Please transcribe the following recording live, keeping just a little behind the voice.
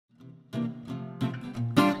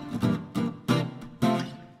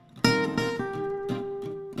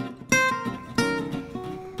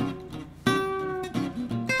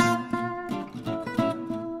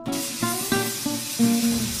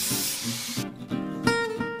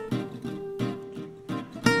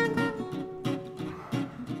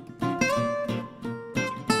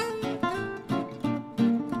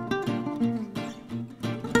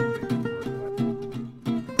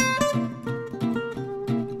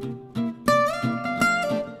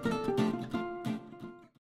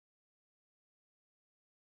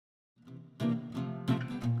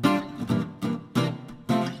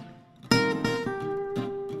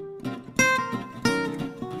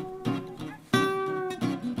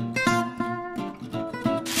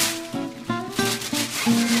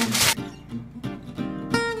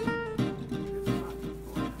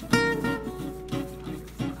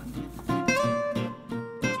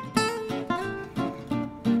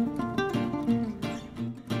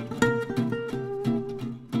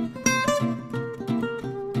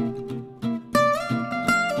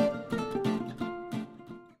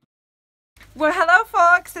Well, hello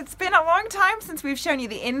folks. It's been a long time since we've shown you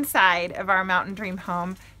the inside of our Mountain Dream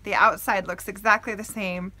home. The outside looks exactly the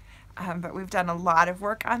same, but we've done a lot of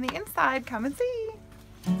work on the inside. Come and see.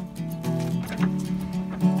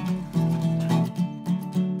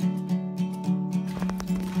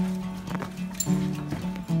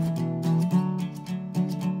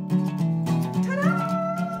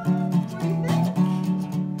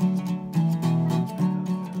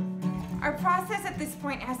 Our process at this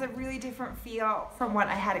point has a really different feel from what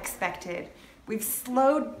I had expected. We've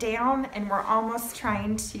slowed down and we're almost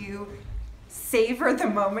trying to savor the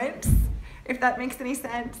moment, if that makes any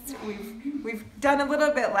sense. We've done a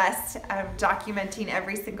little bit less of documenting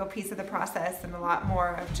every single piece of the process and a lot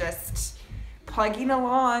more of just plugging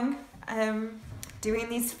along, doing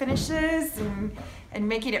these finishes and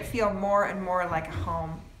making it feel more and more like a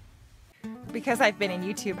home. Because I've been in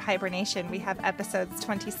YouTube hibernation, we have episodes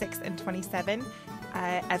 26 and 27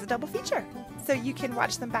 as a double feature. So you can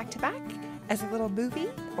watch them back to back as a little movie,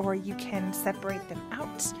 or you can separate them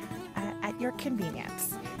out at your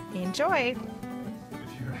convenience. Enjoy!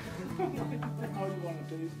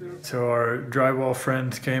 So our drywall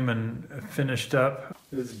friends came and finished up.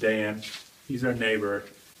 This is Dan. He's our neighbor.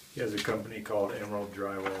 He has a company called Emerald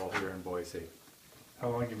Drywall here in Boise. How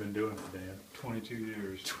long have you been doing it, Dan? 22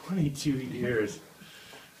 years. 22 years.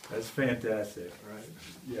 That's fantastic. Right.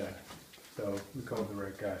 Yeah. So we called the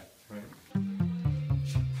right guy. Right.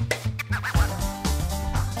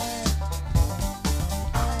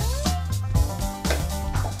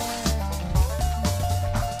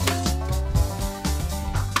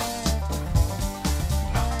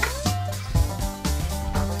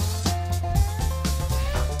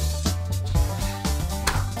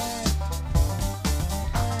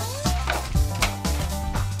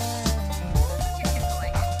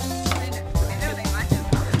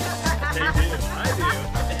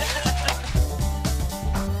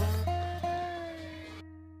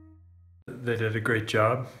 They did a great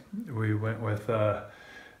job. We went with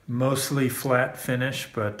mostly flat finish,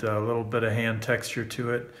 but a little bit of hand texture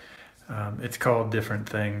to it. It's called different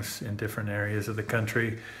things in different areas of the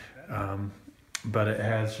country, but it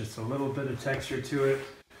has just a little bit of texture to it.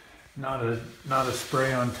 Not a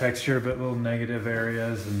spray-on texture, but little negative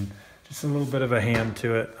areas and just a little bit of a hand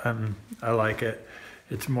to it. I like it.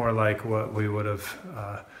 It's more like what we would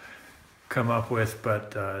have come up with,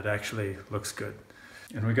 but it actually looks good.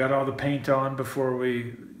 And we got all the paint on before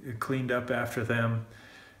we cleaned up after them.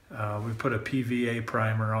 We put a PVA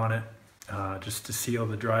primer on it just to seal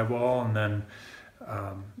the drywall, and then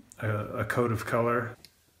a coat of color.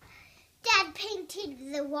 Dad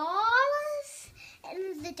painted the walls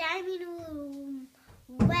and the dining room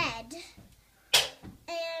red,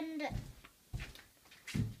 and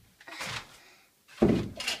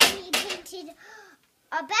he painted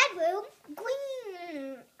a bedroom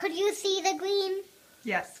green. Could you see the green?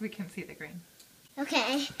 Yes, we can see the green.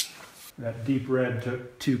 Okay. That deep red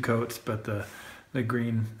took 2 coats, but the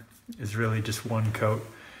green is really just 1 coat.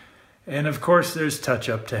 And of course there's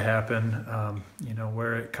touch-up to happen, you know,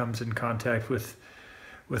 where it comes in contact with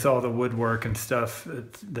all the woodwork and stuff.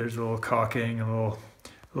 There's a little caulking, a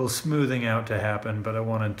little smoothing out to happen, but I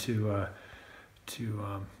wanted to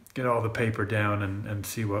get all the paper down and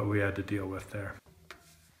see what we had to deal with there.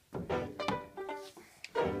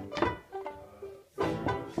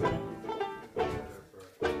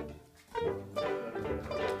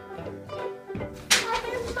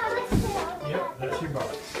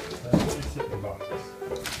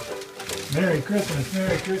 Merry Christmas,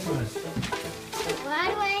 Merry Christmas. Why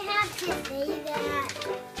do I have to say that?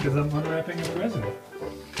 Because I'm unwrapping a present.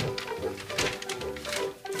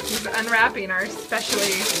 He's unwrapping our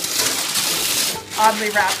specially oddly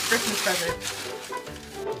wrapped Christmas present.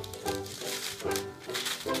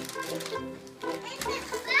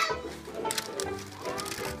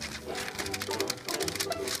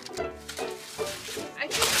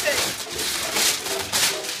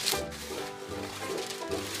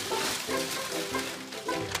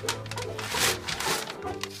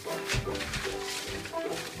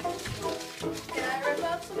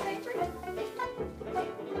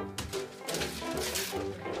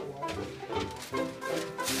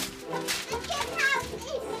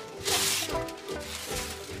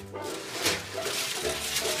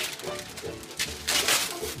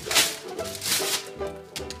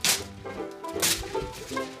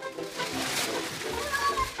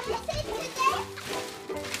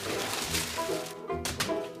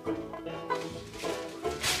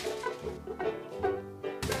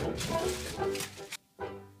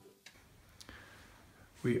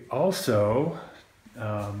 We also,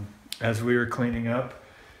 as we were cleaning up,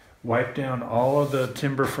 wiped down all of the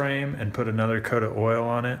timber frame and put another coat of oil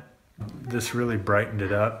on it. This really brightened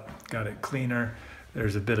it up, got it cleaner.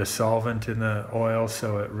 There's a bit of solvent in the oil,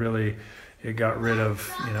 so it got rid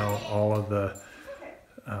of, you know, all of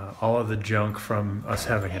the junk from us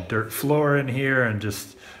having a dirt floor in here, and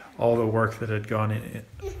just all the work that had gone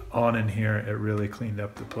on in here. It really cleaned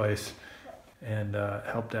up the place and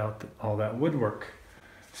helped out all that woodwork.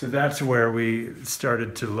 So that's where we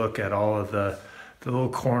started to look at all of the little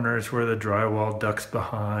corners where the drywall ducks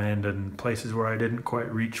behind, and places where I didn't quite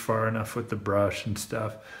reach far enough with the brush and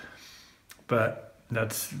stuff. But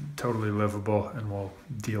that's totally livable, and we'll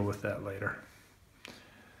deal with that later.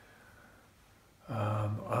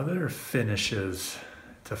 Other finishes.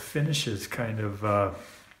 It's a finishes kind of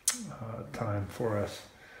time for us.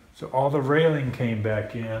 So all the railing came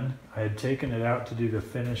back in. I had taken it out to do the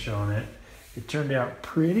finish on it. It turned out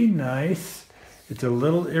pretty nice. It's a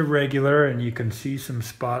little irregular, and you can see some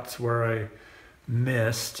spots where I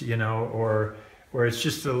missed, you know, or where it's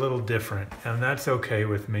just a little different, and that's okay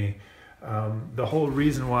with me. The whole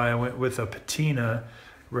reason why I went with a patina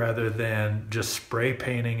rather than just spray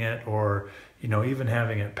painting it, or, you know, even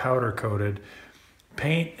having it powder coated.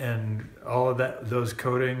 Paint and all of those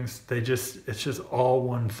coatings, it's just all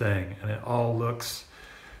one thing, and it all looks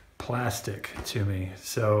plastic to me.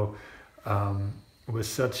 So with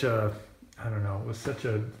such a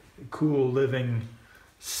cool living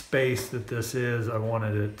space that this is, I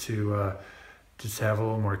wanted it to just have a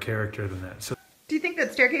little more character than that. So, do you think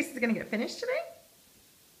that staircase is going to get finished today?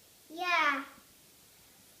 Yeah.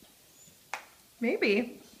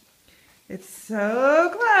 Maybe. It's so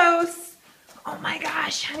close. Oh my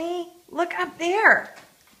gosh, honey, look up there.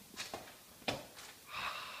 I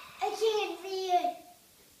can't see it.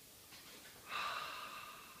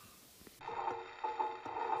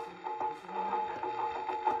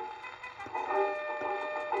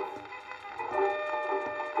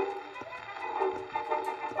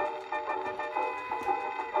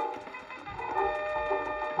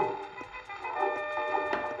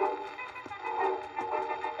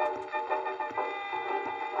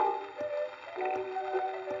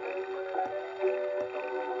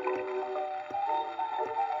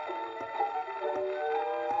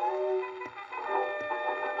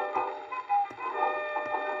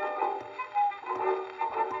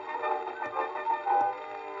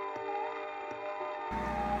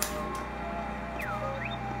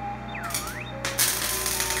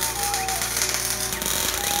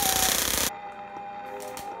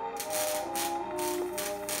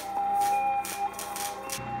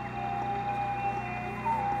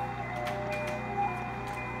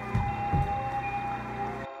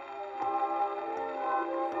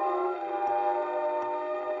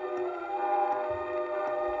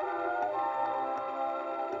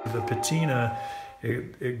 the patina,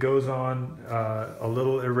 it goes on a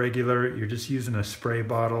little irregular. You're just using a spray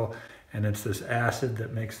bottle, and it's this acid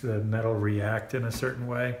that makes the metal react in a certain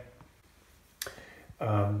way.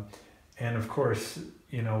 And of course,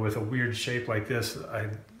 you know, with a weird shape like this,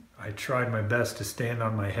 I tried my best to stand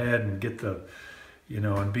on my head and get the, you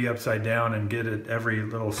know, and be upside down and get at every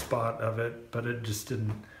little spot of it, but it just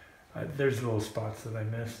didn't. There's little spots that I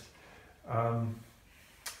missed,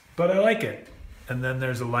 but I like it. And then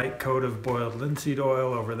there's a light coat of boiled linseed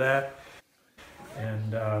oil over that,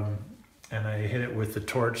 and I hit it with the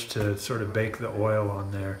torch to sort of bake the oil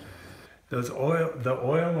on there. The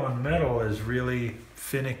oil on metal is really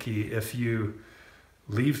finicky. If you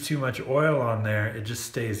leave too much oil on there, it just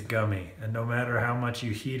stays gummy, and no matter how much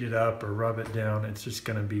you heat it up or rub it down, it's just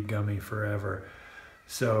going to be gummy forever.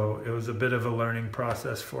 So it was a bit of a learning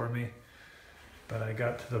process for me, but I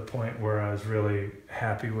got to the point where I was really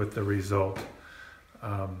happy with the result.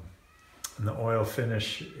 And the oil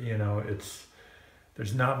finish, you know,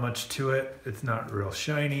 there's not much to it. It's not real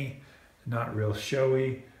shiny, not real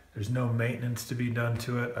showy. There's no maintenance to be done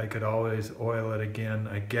to it. I could always oil it again,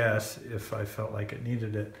 I guess, if I felt like it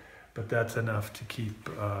needed it, but that's enough to keep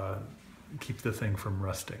the thing from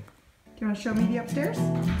rusting. Do you want to show me the upstairs?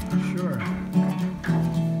 Sure.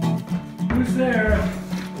 Who's there?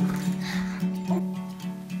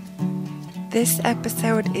 This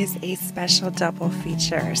episode is a special double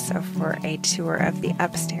feature, so for a tour of the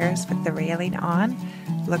upstairs with the railing on,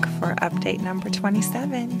 look for update number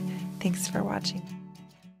 27. Thanks for watching.